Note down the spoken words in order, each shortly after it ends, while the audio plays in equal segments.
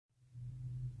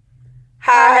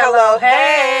Hi, hello,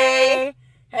 hey.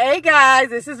 Hey guys,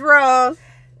 this is Rose.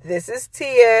 This is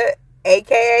Tia,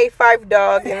 aka Fife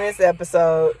Dog, in this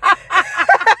episode.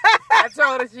 I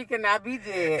told her she could not be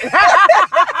dead.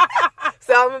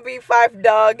 So I'm gonna be Fife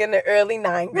Dog in the early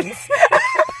 90s.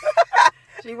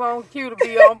 She want Q to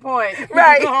be on point.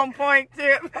 Right. On point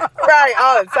tip. Right,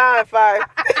 all the time, Fife.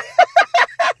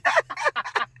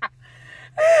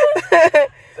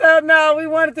 So no, we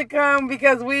wanted to come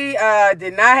because we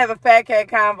did not have a Fat Cat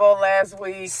Convo last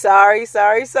week. Sorry.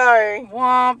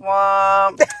 Womp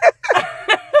womp.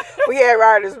 We had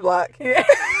writer's block. Yeah.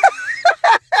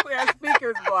 We had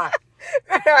speaker's block.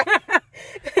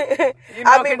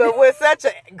 But with such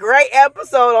a great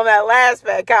episode on that last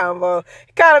Fat Convo,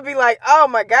 kind of be like, oh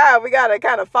my God, we got to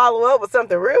kind of follow up with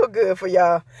something real good for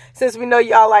y'all. Since we know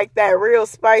y'all like that real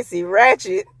spicy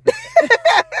ratchet.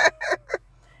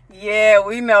 Yeah,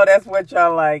 we know that's what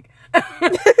y'all like.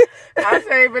 I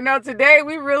say, but no, today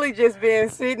we really just been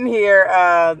sitting here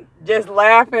just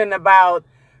laughing about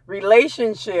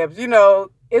relationships. You know,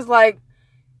 it's like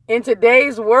in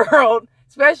today's world,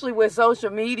 especially with social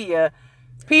media,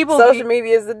 social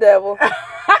media is the devil.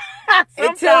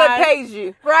 Until it pays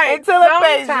you. Right. Until it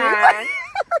pays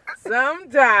you.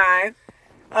 Sometimes.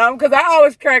 Because I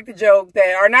always crack the joke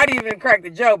or not even crack the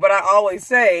joke, but I always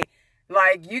say,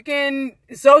 like,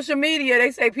 social media,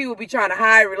 they say people be trying to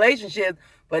hide relationships,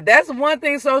 but that's one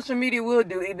thing social media will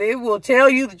do. It will tell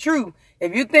you the truth.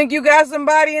 If you think you got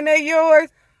somebody and they're yours,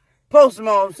 post them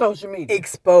on social media.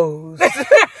 Exposed.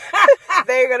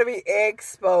 They're going to be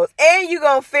exposed. And you're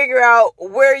going to figure out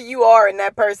where you are in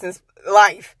that person's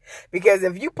life. Because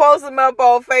if you post them up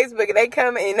on Facebook and they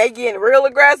come and they getting real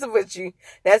aggressive with you,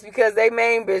 that's because they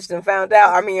main bitch done found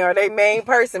out. Or they main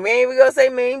person. We ain't even going to say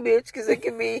main bitch because you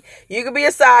could be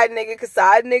a side nigga, because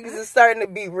side niggas is starting to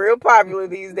be real popular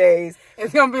these days.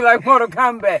 It's going to be like Mortal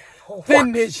Kombat.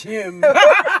 Finish him.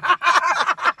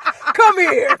 Come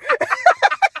here.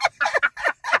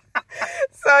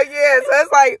 So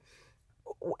it's like,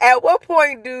 at what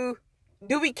point do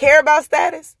we care about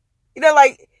status? You know,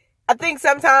 like, I think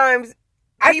sometimes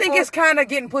I think it's kind of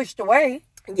getting pushed away.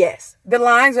 Yes. The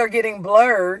lines are getting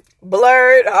blurred.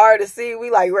 Hard to see.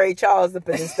 We like Ray Charles up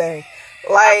in this thing.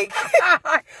 Like,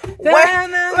 back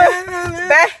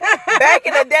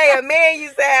in the day, a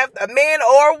man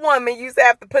or a woman used to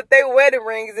have to put their wedding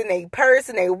rings in their purse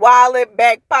and their wallet,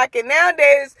 back pocket.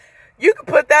 Nowadays, you can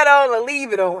put that on or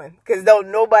leave it on because don't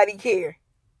nobody care.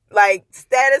 Like,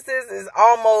 statuses is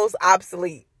almost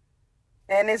obsolete.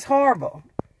 And it's horrible.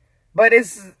 But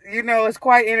it's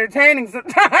quite entertaining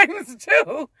sometimes,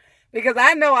 too. Because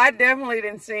I know I definitely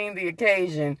didn't see the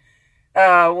occasion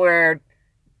where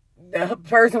the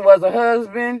person was a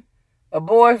husband, a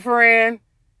boyfriend,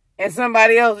 and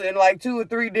somebody else in like 2 or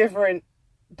 3 different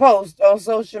posts on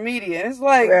social media. And it's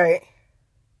like, right.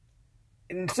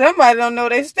 And somebody don't know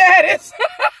their status.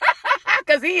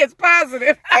 Because he is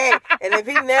positive. Hey, and if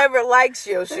he never likes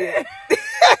your shit,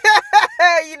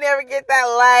 you never get that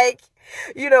like,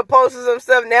 posting some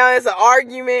stuff. Now it's an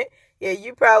argument. Yeah,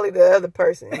 you probably the other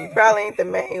person. You probably ain't the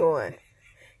main one.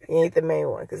 You ain't the main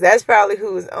one. Because that's probably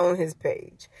who is on his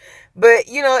page. But,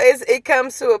 it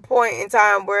comes to a point in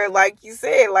time where, like you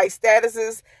said, like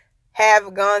statuses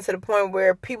have gone to the point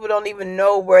where people don't even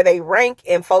know where they rank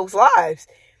in folks' lives.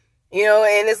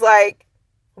 And it's like,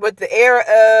 with the era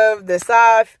of the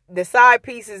side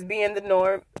pieces being the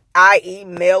norm, i.e.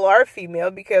 male or female,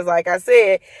 because like I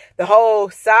said, the whole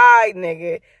side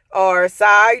nigga or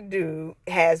side dude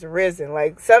has risen.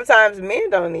 Like, sometimes men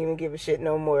don't even give a shit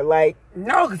no more. Like,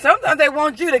 no, because sometimes they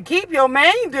want you to keep your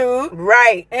main dude.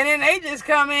 Right. And then they just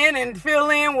come in and fill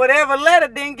in whatever letter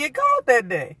didn't get called that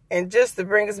day. And just to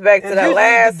bring us back to that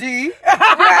last... D.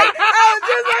 Right.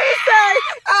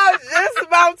 I was just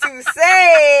about to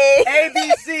say... A,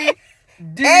 B, C,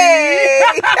 D. Hey.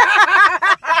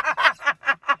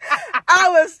 I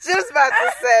was just about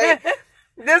to say...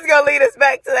 This is going to lead us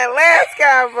back to that last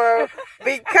convo,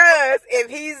 because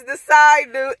if he's the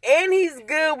side dude and he's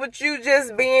good with you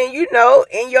just being,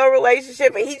 in your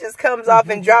relationship, and he just comes off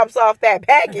and drops off that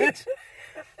package,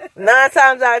 9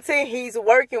 times out of 10, he's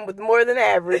working with more than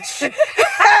average.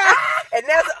 And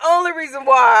that's the only reason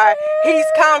why he's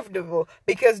comfortable.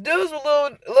 Because dudes with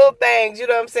little things, you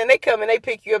know what I'm saying? They come and they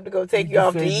pick you up to go take you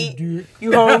off to eat. You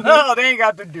hungry? No, they ain't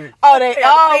got to do it.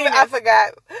 I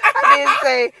forgot. I didn't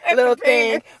say little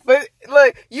thing. But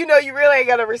look, you really ain't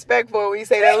got a respect for it when you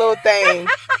say that little thing.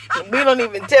 We don't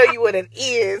even tell you what it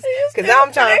is. Because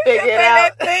I'm trying to figure it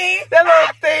out. That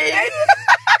little thing.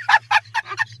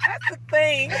 That's the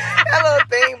thing. That little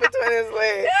thing between his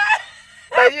legs.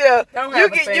 But you know, Don't you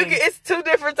have a can thing. it's two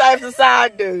different types of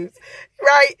side dudes,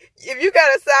 right? If you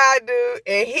got a side dude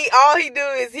and all he do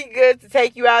is he good to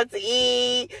take you out to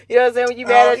eat, you know what I'm saying? When you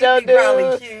mad at your he probably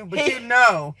dude, cute, but you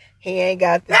know. he ain't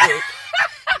got the dick.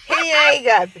 He ain't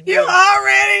got the dick. You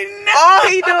already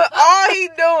know. All he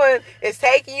doing is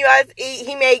taking you out to eat.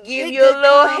 He may give He you a good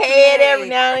little company. head every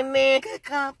now and then. Good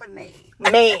company.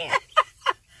 Man,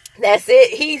 that's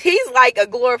it. He's like a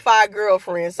glorified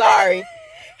girlfriend. Sorry.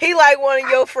 He like one of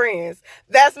your friends.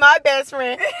 That's my best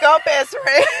friend. Go best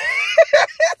friend.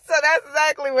 So that's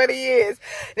exactly what he is.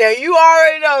 Now you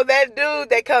already know that dude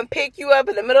that come pick you up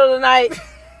in the middle of the night.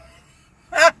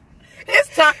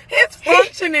 His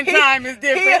functioning time is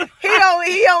different.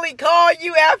 He only call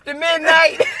you after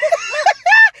midnight.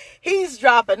 He's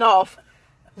dropping off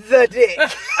the dick.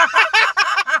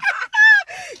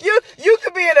 You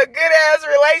could be in a good ass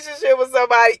relationship with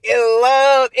somebody, in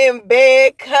love, in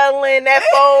bed, cuddling, that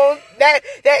phone,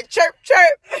 that chirp.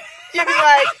 You be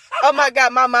like, oh my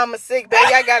God, my mama's sick,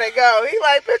 baby, I gotta go. He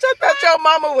like, bitch, I thought your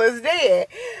mama was dead.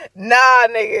 Nah,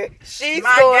 nigga, she's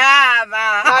My going. God,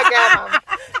 man. My God, mama.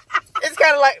 It's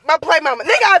kind of like my play mama.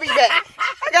 Nigga, I'll be back.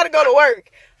 I gotta go to work.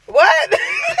 What?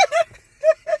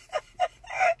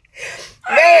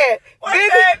 Man,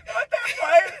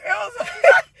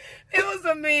 it was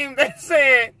a meme that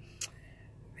said,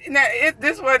 now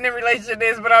this wasn't in relation to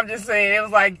this, but I'm just saying, it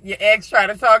was like your ex tried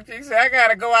to talk to you, say, I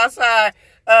gotta go outside,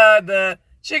 the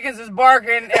chickens is barking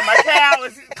and my cow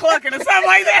is clucking or something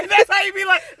like that. That's how you be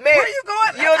like, man, where you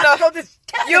going? You know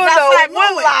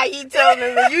what lie he telling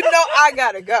me. You know I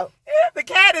gotta go. The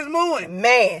cat is mooing.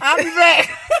 Man. I'll be back.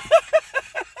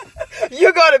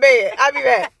 You go to bed. I'll be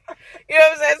back. You know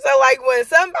what I'm saying? So like when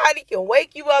somebody can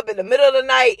wake you up in the middle of the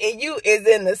night and you is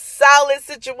in a solid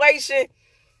situation,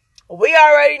 we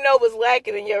already know what's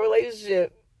lacking in your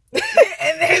relationship. And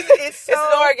it's an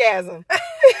orgasm.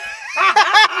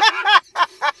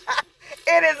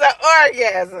 It is an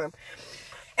orgasm.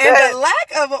 And the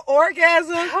lack of an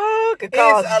orgasm could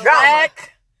cause is a drama.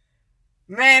 lack.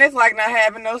 Man, it's like not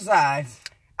having no size.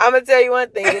 I'm gonna tell you one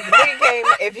thing.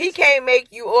 If he can't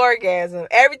make you orgasm,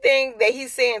 everything that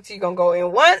he's saying to you gonna go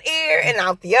in one ear and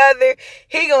out the other.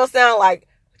 He gonna sound like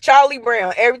Charlie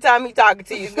Brown every time he talking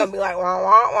to you. It's gonna be like wah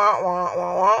wah wah wah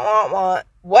wah wah wah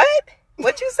wah.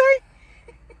 What you say?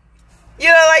 You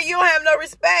know, like you don't have no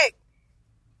respect.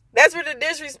 That's where the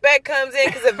disrespect comes in,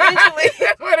 because eventually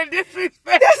That's where the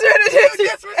disrespect.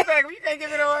 disrespect. You can't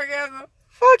give me no orgasm.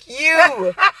 Fuck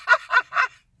you.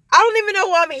 I don't even know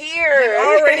why I'm here.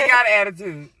 You already got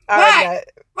attitude. Right.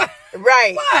 What?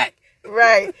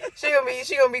 Right. She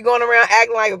gonna be going around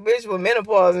acting like a bitch with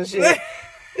menopause and shit.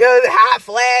 You know, hot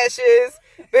flashes.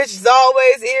 Bitch is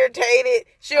always irritated.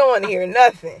 She don't want to hear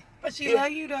nothing. But she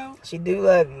love you though. She do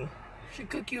love you. She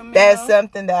cook you a meal. That's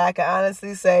something that I can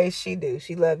honestly say she do.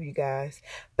 She love you guys.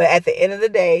 But at the end of the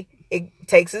day, it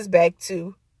takes us back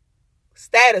to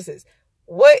statuses.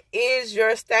 What is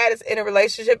your status in a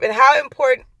relationship, and how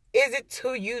important is it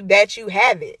to you that you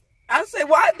have it? I say,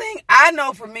 well, I think I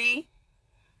know for me,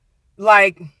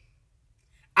 like,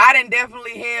 I done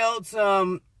definitely held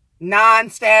some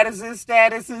non-statuses.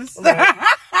 Right.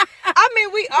 I mean,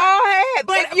 we all have.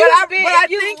 But if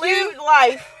you think lived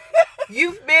life,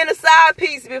 you've been a side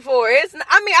piece before.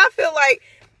 I feel like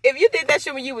if you did that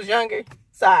shit when you was younger,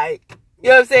 side. You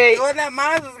know what I'm saying? Well, that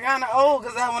mine was kind of old,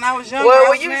 because when I was younger, Well, I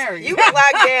when was married. you was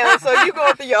locked down, so you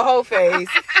going through your whole phase.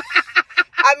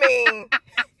 I mean,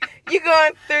 you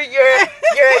going through your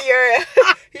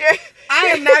I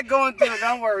am not going through it.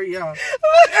 Don't worry, y'all.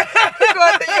 You're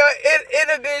going through your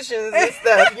inhibitions and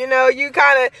stuff. You know, you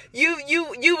kind of you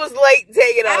was late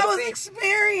taking off. I was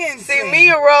experiencing. See, me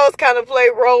and Rose kind of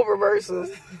played role reversals.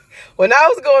 When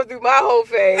I was going through my whole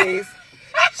phase,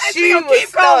 she was keep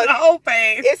calling the whole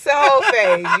phase. It's a whole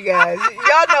phase, you guys.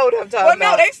 Y'all know what I'm talking Well,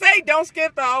 about. no, they say don't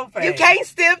skip the whole phase. You can't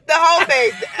skip the whole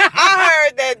phase. I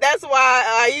heard that's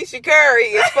why Ayesha Curry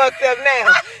is fucked up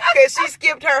now, because she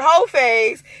skipped her whole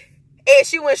phase and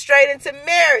she went straight into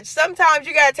marriage. Sometimes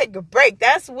you gotta take a break.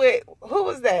 That's what. Who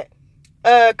was that?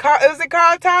 Was it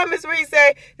Carl Thomas where he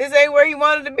said this ain't where he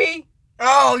wanted to be?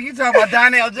 Oh, you talking about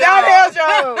Donnell Jones? Donnell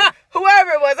Jones.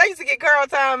 Whoever it was. I used to get Carl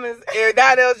Thomas and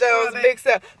Donnell Jones mixed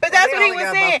up. But that's what he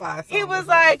was saying. He was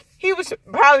like, he was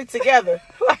probably together.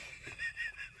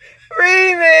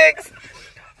 Remix.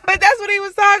 But that's what he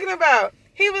was talking about.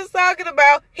 He was talking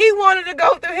about, he wanted to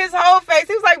go through his whole phase.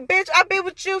 He was like, bitch, I've been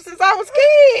with you since I was a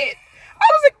kid.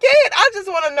 I just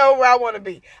want to know where I want to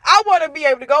be. I want to be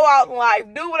able to go out in life,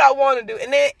 do what I want to do.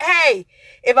 And then, hey,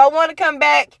 if I want to come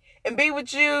back and be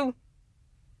with you,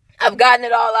 I've gotten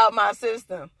it all out my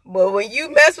system. But when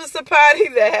you mess with somebody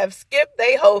that have skipped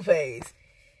their whole phase,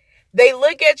 they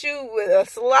look at you with a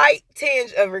slight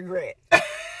tinge of regret.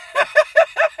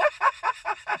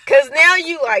 Cause now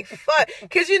you like fuck.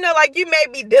 Cause you know, like you may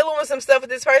be dealing with some stuff with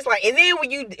this person, like, and then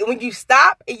when you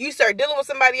stop and you start dealing with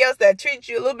somebody else that treats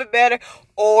you a little bit better,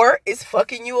 or is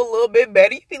fucking you a little bit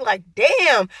better, you be like,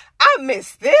 damn, I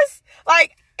miss this.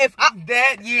 Like, if I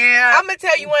I'm gonna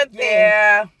tell you one thing.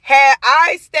 Yeah. Had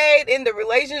I stayed in the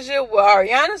relationship with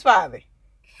Ariana's father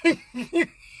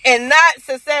and not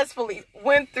successfully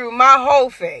went through my whole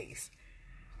phase,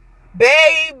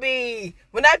 baby,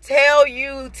 when I tell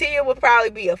you, Tia would probably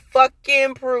be a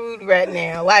fucking prude right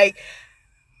now. Like,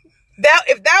 that,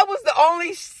 if that was the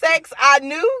only sex I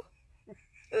knew,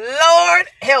 Lord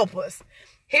help us.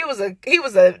 He was a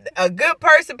good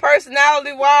person,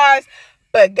 personality wise,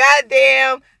 but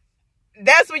goddamn,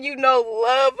 that's when you know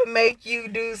love will make you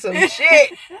do some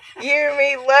shit. You hear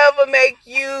me? Love will make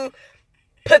you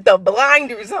put the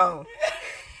blinders on.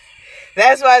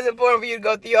 That's why it's important for you to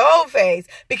go through your whole phase.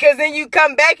 Because then you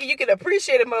come back and you can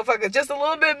appreciate a motherfucker just a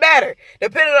little bit better.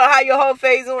 Depending on how your whole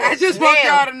phase went. I just want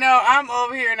y'all to know I'm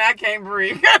over here and I can't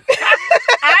breathe.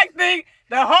 I think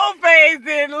the whole phase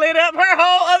then lit up her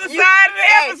whole other side of the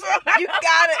episode. You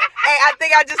gotta. Hey, I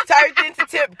think I just turned into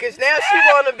Tip because now she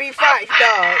wanna be fight,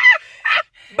 dog.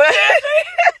 But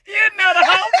you know the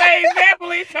whole phase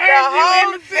definitely turns the whole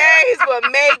you into phase will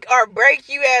make or break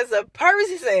you as a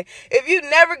person. If you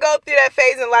never go through that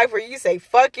phase in life where you say,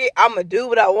 fuck it, I'm going to do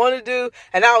what I want to do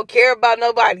and I don't care about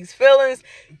nobody's feelings,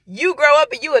 you grow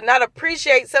up and you would not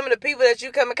appreciate some of the people that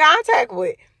you come in contact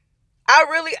with. I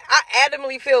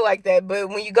adamantly feel like that. But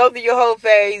when you go through your whole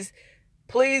phase,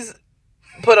 please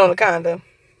put on a condom.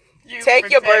 Take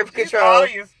your birth control. All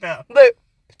your stuff. Look,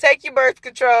 take your birth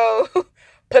control.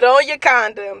 Put on your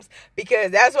condoms, because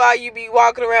that's why you be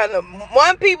walking around.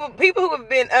 People who have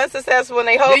been unsuccessful in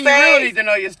their whole phase. You really need to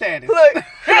know your status. Look,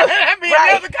 That'd be right,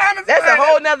 another conversation. that's a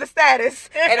whole nother status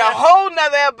and a whole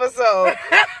nother episode.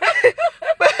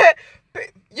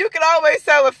 But you can always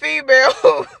tell a female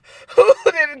who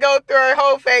didn't go through her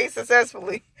whole phase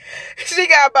successfully. She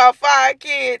got about 5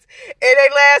 kids, and their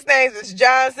last names is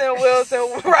Johnson, Wilson,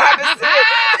 Robinson.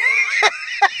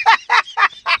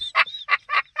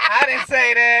 I didn't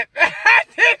say that. I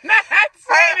did not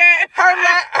say that.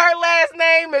 Her last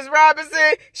name is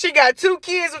Robinson. She got 2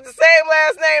 kids with the same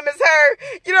last name as her.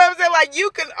 You know what I'm saying? Like, you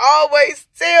can always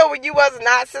tell when you was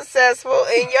not successful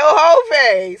in your whole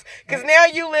phase. Because now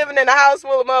you living in a house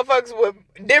full of motherfuckers with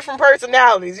different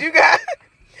personalities. You got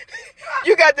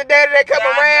the daddy that come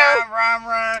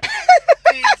around.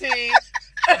 T.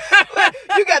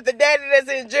 You got the daddy that's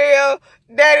in jail.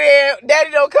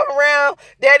 Daddy don't come around.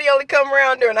 Daddy only come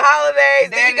around during the holidays.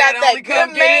 Daddy then you got that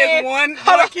good man. One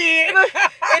kid.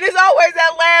 And it's always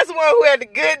that last one who had the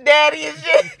good daddy and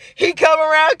shit. He come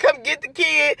around, come get the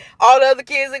kid. All the other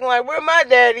kids looking like, where my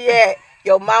daddy at?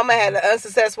 Your mama had an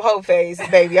unsuccessful whole phase,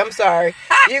 baby. I'm sorry.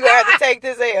 You're going to have to take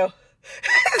this L.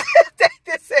 Take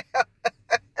this L.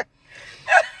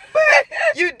 But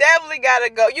you definitely gotta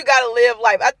go. You gotta live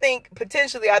life. I think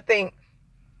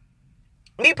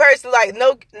me personally, like,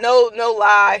 no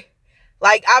lie.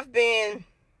 Like, I've been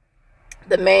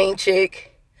the main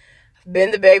chick. I've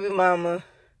been the baby mama.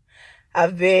 I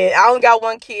only got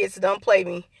 1 kid, so don't play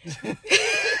me.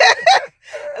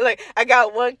 Like, I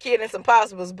got 1 kid and some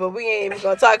possibles, but we ain't even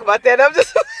gonna talk about that. I'm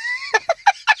just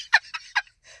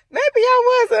maybe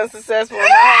I was unsuccessful in my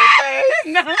whole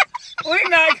phase. No, we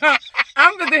not gonna.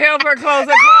 I'm going to help her close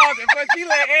her closet, but she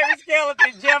let every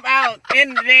skeleton jump out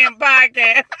in the damn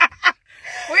podcast.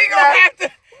 We gonna have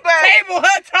to table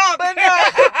her talk. But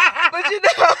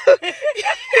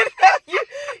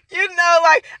you know,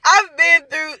 like, I've been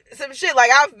through some shit.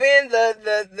 Like, I've been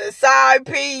the side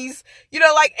piece. You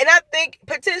know, like, and I think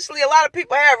potentially a lot of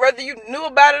people have, whether you knew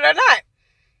about it or not.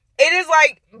 It is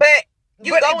like, but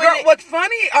what's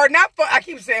funny or not funny? I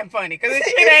keep saying funny because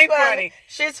it ain't funny.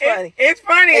 Shit's funny. It's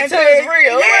funny until it's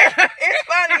real. Yeah. It's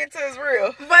funny until it's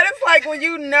real. But it's like when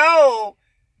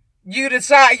you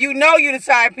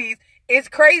decide piece. It's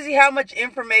crazy how much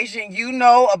information you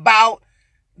know about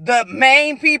the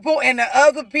main people and the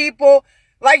other people.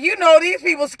 Like, you know these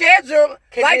people's schedule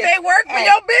like they work for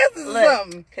your business or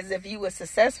something. Because if you a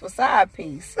successful side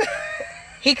piece,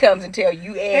 he comes and tell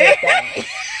you everything.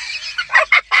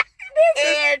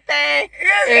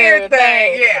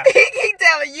 Everything. Yeah. He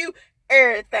telling you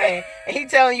everything. And he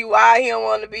telling you why he don't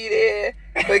want to be there.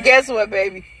 But guess what,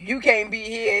 baby? You can't be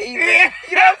here either. Yeah.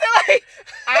 You know what I'm saying? Like,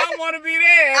 I don't want to be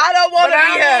there. I don't want to be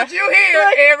here. I want you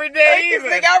here every day either.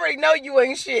 I already know you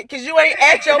ain't shit because you ain't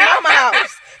at your mama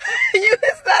house. You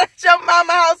is not at your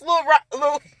mama house,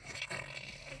 little.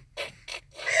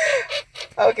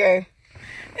 Okay.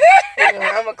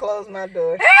 I'm gonna close my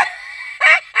door.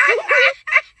 I'm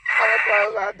gonna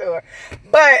close my door.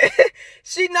 But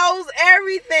she knows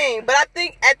everything. But I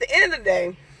think at the end of the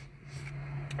day,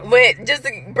 just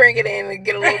to bring it in and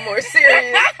get a little more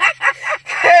serious,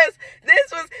 because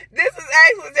this is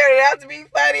actually turning out to be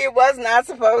funny. It was not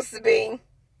supposed to be.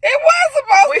 It was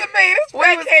supposed to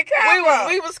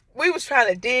be. We was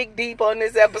trying to dig deep on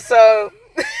this episode.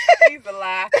 He's a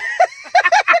lie.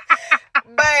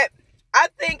 But I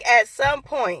think at some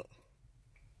point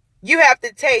you have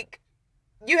to take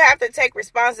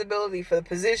responsibility for the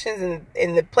positions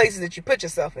and the places that you put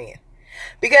yourself in.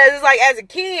 Because it's like, as a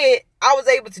kid, I was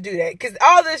able to do that. Because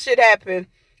all this shit happened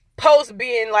post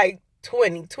being like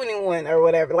 20, 21 or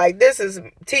whatever. Like, this is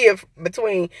Tia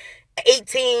between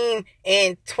 18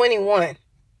 and 21.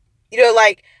 You know,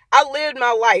 like, I lived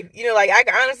my life. You know, like, I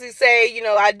can honestly say, you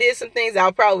know, I did some things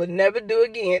I'll probably never do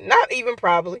again. Not even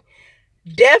probably.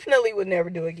 Definitely would never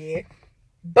do again.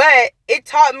 But it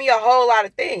taught me a whole lot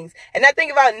of things. And I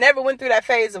think if I never went through that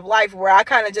phase of life where I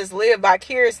kind of just lived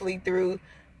vicariously through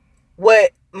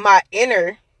what my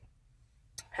inner,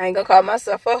 I ain't gonna call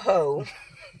myself a hoe,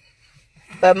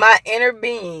 but my inner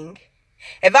being,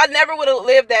 if I never would have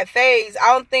lived that phase, I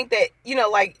don't think that, you know,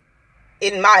 like,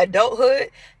 in my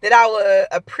adulthood, that I would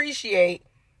appreciate,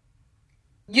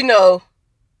 you know,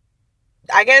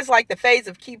 I guess, like, the phase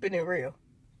of keeping it real,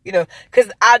 you know,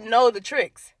 because I know the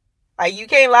tricks. Like, you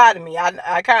can't lie to me.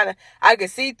 I can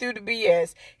see through the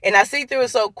BS, and I see through it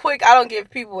so quick, I don't give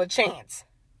people a chance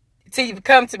to even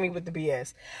come to me with the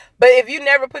BS. But if you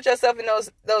never put yourself in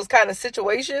those kind of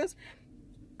situations,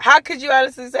 how could you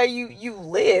honestly say you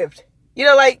lived? You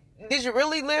know, like, did you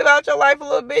really live out your life a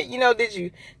little bit? You know, did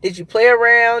you play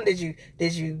around? Did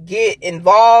you get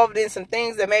involved in some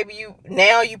things that maybe you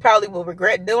probably will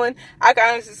regret doing? I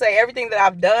can honestly say everything that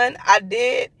I've done, I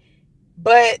did,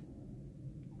 but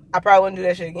I probably wouldn't do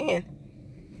that shit again.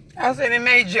 I said it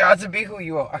made you out to be who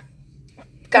you are.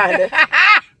 Kinda.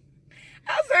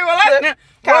 I say,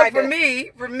 well, for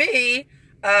me,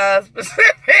 specifically.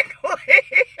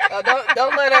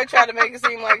 Don't let her try to make it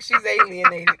seem like she's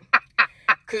alienated.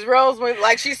 Because Rose went,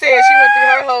 like she said, she went through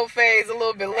her whole phase a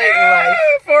little bit late in life.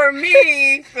 For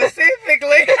me,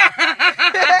 specifically.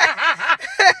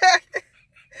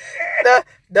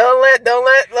 Don't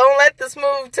let the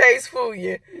smooth taste fool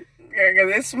you.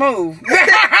 Because it's smooth.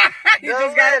 You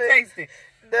just gotta taste it.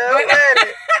 Don't let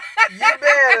it. You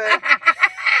better.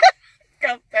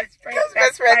 Cause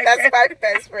best friend. That's my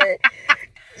best friend.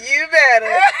 You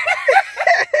better.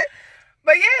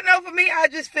 But yeah, no, for me, I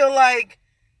just feel like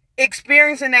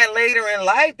experiencing that later in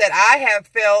life, that I have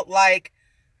felt like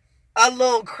a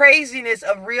little craziness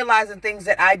of realizing things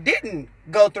that I didn't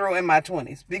go through in my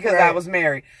 20s because I was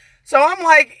married. So I'm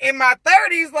like, in my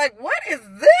 30s, like, what is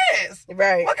this?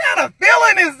 Right. What kind of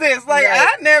feeling is this? Like,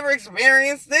 I never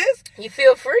experienced this. You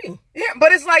feel free. Yeah,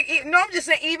 but it's like, you know, I'm just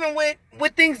saying, even with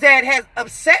things that has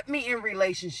upset me in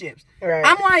relationships. Right.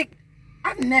 I'm like,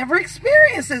 I've never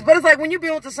experienced this. But it's like, when you've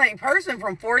been with the same person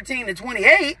from 14 to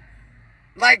 28,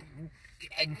 like,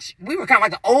 we were kind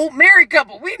of like an old married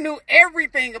couple. We knew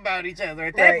everything about each other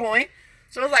at that point.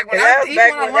 So it's like, that's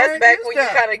back when you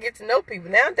kind of get to know people.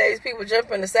 Nowadays, people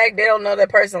jump in the sack. They don't know that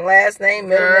person's last name,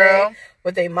 middle name,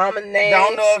 what their mama's name.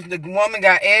 Don't know if the woman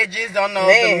got edges. Don't know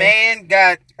if the man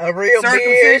got a real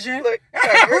circumcision. Look,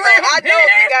 I know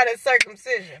if he got a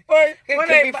circumcision. But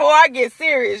before I get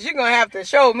serious, you're going to have to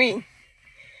show me.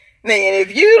 Man,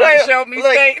 if you don't show me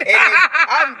state.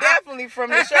 I'm definitely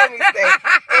from the show me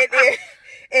state.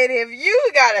 And if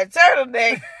you got a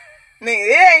turtleneck, nigga,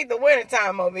 it ain't the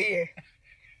wintertime over here.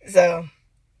 So,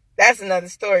 that's another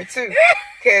story, too.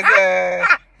 Because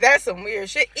that's some weird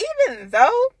shit. Even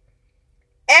though,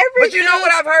 but you know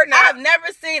what I've heard now? I've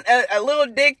never seen a little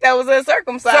dick that was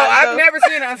uncircumcised. So, I've never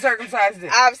seen an uncircumcised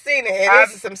dick. I've seen it. And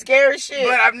this is some scary shit.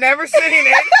 But I've never seen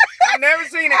it. I've never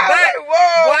seen it. But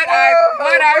what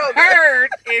I've heard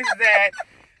is that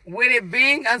with it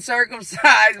being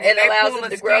uncircumcised, it allows it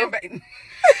to grow.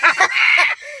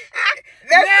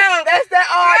 That's that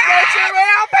all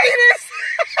natural penis.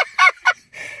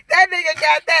 That nigga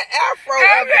got that afro.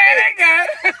 That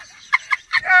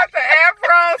got the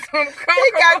afro, some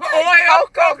coconut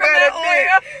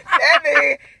oil. That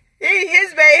nigga,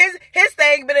 his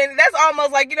thing, but then that's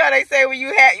almost like, you know how they say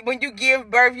when you give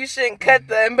birth, you shouldn't cut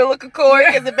the umbilical cord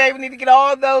because the baby need to get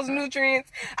all those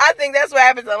nutrients. I think that's what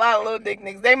happens to a lot of little dick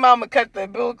niggas. They mama cut the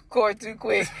umbilical cord too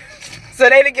quick. So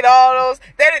they didn't get all those.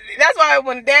 That's why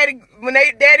when daddy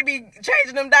be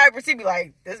changing them diapers, he be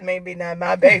like, this may be not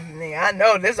my baby, nigga. I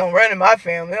know this don't run in my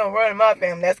family. It don't run in my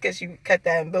family. That's because you cut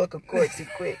that umbilical cord too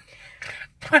quick.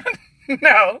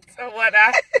 No. So what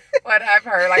I've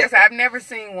heard, like I said, I've never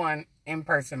seen one in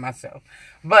person myself,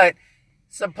 but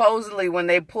supposedly when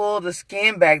they pull the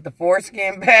skin back, the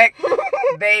foreskin back,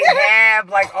 they have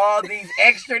like all these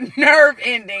extra nerve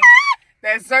endings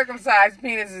that circumcised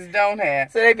penises don't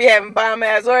have. So they be having bomb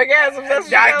ass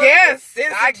orgasms. I guess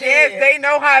they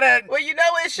know how to. Well, you know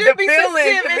it should be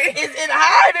sensitive. It's in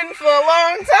hiding for a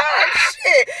long time.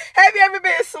 Shit. Have you ever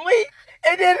been asleep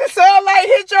and then the sunlight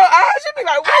hit your eyes? You be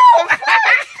like, what the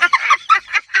fuck?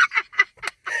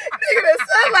 Nigga, the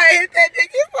sunlight hit that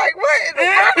nigga. It's like, what in the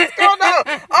world is going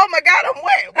on? Oh my God, I'm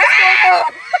wet. What's going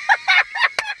on?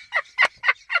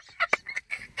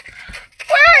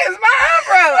 Where is my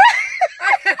umbrella?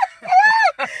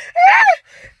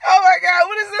 Oh my God,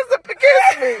 what is this up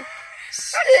against me?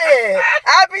 Shit.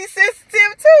 I'd be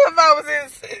sensitive too if I was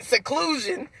in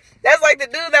seclusion. That's like the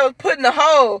dude that was put in the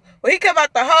hole. When he come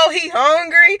out the hole, he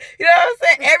hungry. You know what I'm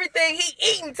saying? Everything he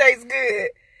eating tastes good.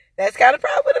 That's kind of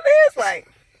probably what it is like.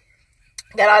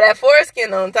 Got all that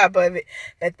foreskin on top of it.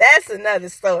 But that's another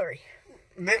story.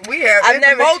 We have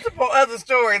multiple other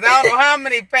stories. I don't know how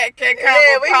many Fat Cat Convo.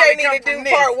 Yeah, we may need to do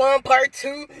part 1, part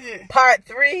 2, part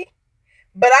 3.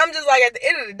 But I'm just like, at the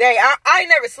end of the day, I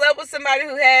never slept with somebody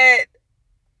who had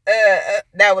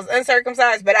that was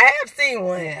uncircumcised, but I have seen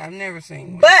one. Yeah, I've never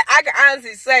seen one. But I can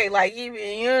honestly say, like,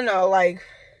 even, you know, like,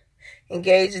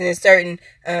 engaging in certain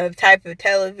type of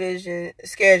television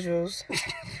schedules.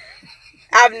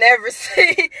 I've never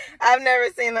seen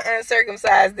an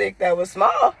uncircumcised dick that was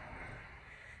small.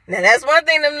 Now that's one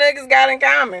thing them niggas got in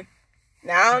common.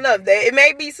 Now I don't know, it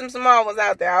may be some small ones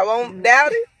out there. I won't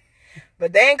doubt it,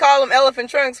 but they ain't call them elephant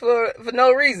trunks for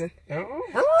no reason. Isn't the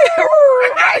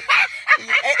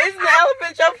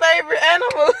elephant your favorite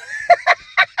animal?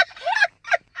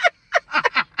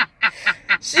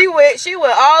 She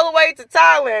went all the way to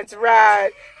Thailand to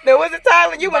ride. No, was it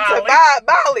Thailand? You went to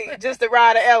Bali just to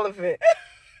ride an elephant.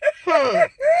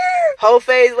 Whole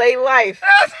phase late life.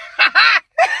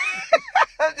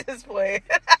 I'm just playing.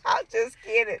 I'm just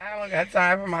kidding. I don't got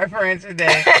time for my friends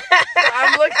today.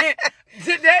 I'm looking.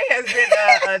 Today has been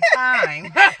a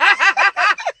time.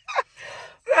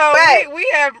 So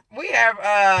we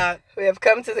have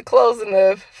come to the closing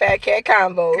of Fat Cat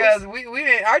Convos. Because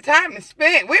our time is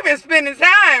spent. We've been spending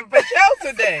time for show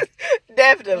today.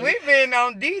 Definitely. We've been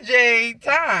on DJ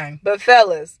time. But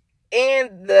fellas,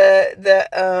 in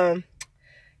the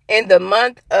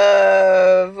month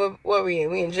of what we in?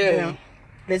 We in June. Yeah.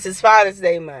 This is Father's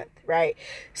Day month, right?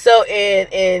 So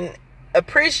in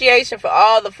appreciation for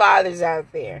all the fathers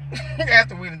out there,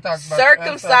 after we done talked about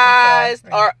circumcised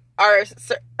or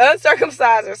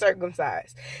uncircumcised or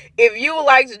circumcised, if you would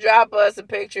like to drop us a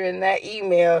picture in that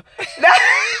email,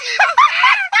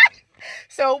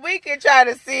 so we can try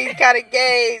to see, kind of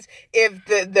gauge if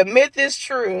the myth is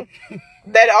true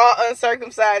that all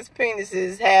uncircumcised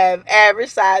penises have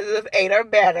average sizes of 8 or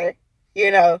better.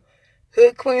 You know,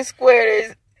 Hood Queen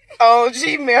Squares on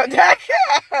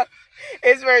gmail.com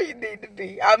is where you need to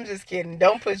be. I'm just kidding.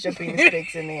 Don't put your penis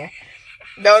pics in there.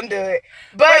 Don't do it.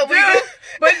 But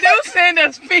do send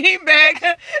us feedback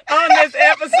on this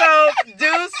episode.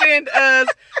 Do send us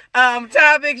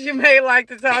topics you may like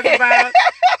to talk about.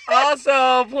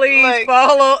 Also, please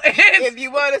follow. If you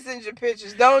want to send your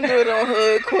pictures, don't do it on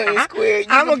Hood Queen Square.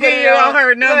 I'm going to give you all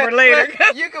her number later.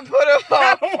 You can put them on.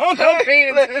 I don't want no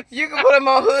penises. You can put them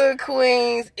on Hood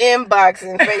Queen's inbox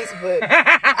in Facebook.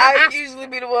 I usually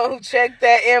be the one who check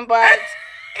that inbox.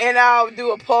 And I'll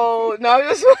do a poll. No, I'm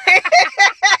just waiting.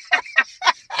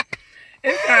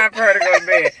 It's time for her to go to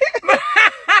bed.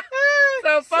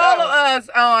 So follow us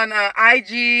on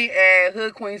IG at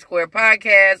Hood Queen Square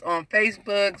Podcast. On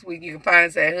Facebook, you can find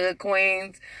us at Hood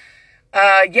Queens.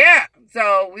 Yeah.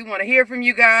 So we want to hear from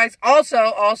you guys.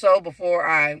 Also, before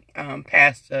I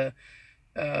pass the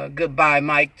goodbye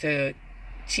mic to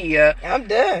Chia. I'm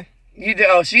done. You do?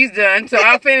 Oh, she's done. So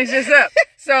I'll finish this up.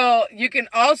 So you can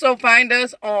also find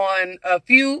us on a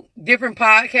few different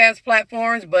podcast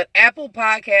platforms, but Apple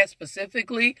Podcasts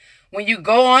specifically. When you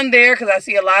go on there, because I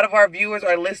see a lot of our viewers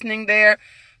are listening there,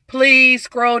 please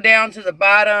scroll down to the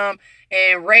bottom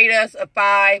and rate us a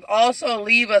 5. Also,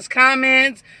 leave us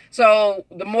comments. So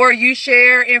the more you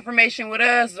share information with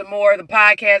us, the more the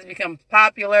podcast becomes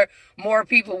popular, more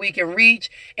people we can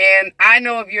reach. And I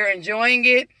know if you're enjoying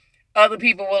it, other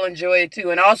people will enjoy it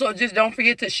too. And also, just don't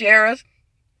forget to share us.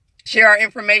 Share our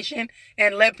information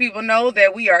and let people know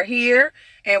that we are here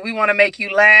and we want to make you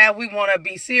laugh. We want to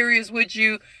be serious with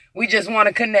you. We just want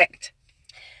to connect.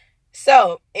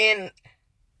 So, in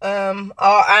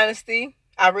all honesty,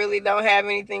 I really don't have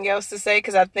anything else to say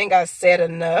because I think I said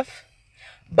enough.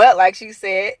 But like she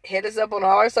said, hit us up on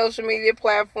all our social media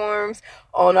platforms,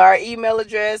 on our email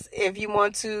address if you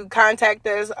want to contact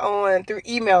us through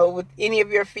email with any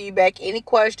of your feedback, any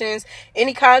questions,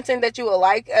 any content that you would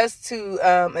like us to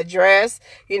address.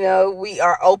 We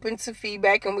are open to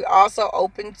feedback, and we're also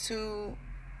open to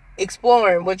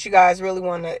exploring what you guys really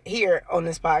want to hear on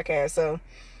this podcast. So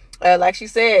like she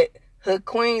said, Hood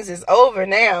Queens is over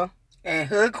now. And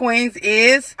Hood Queens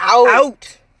is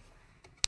out.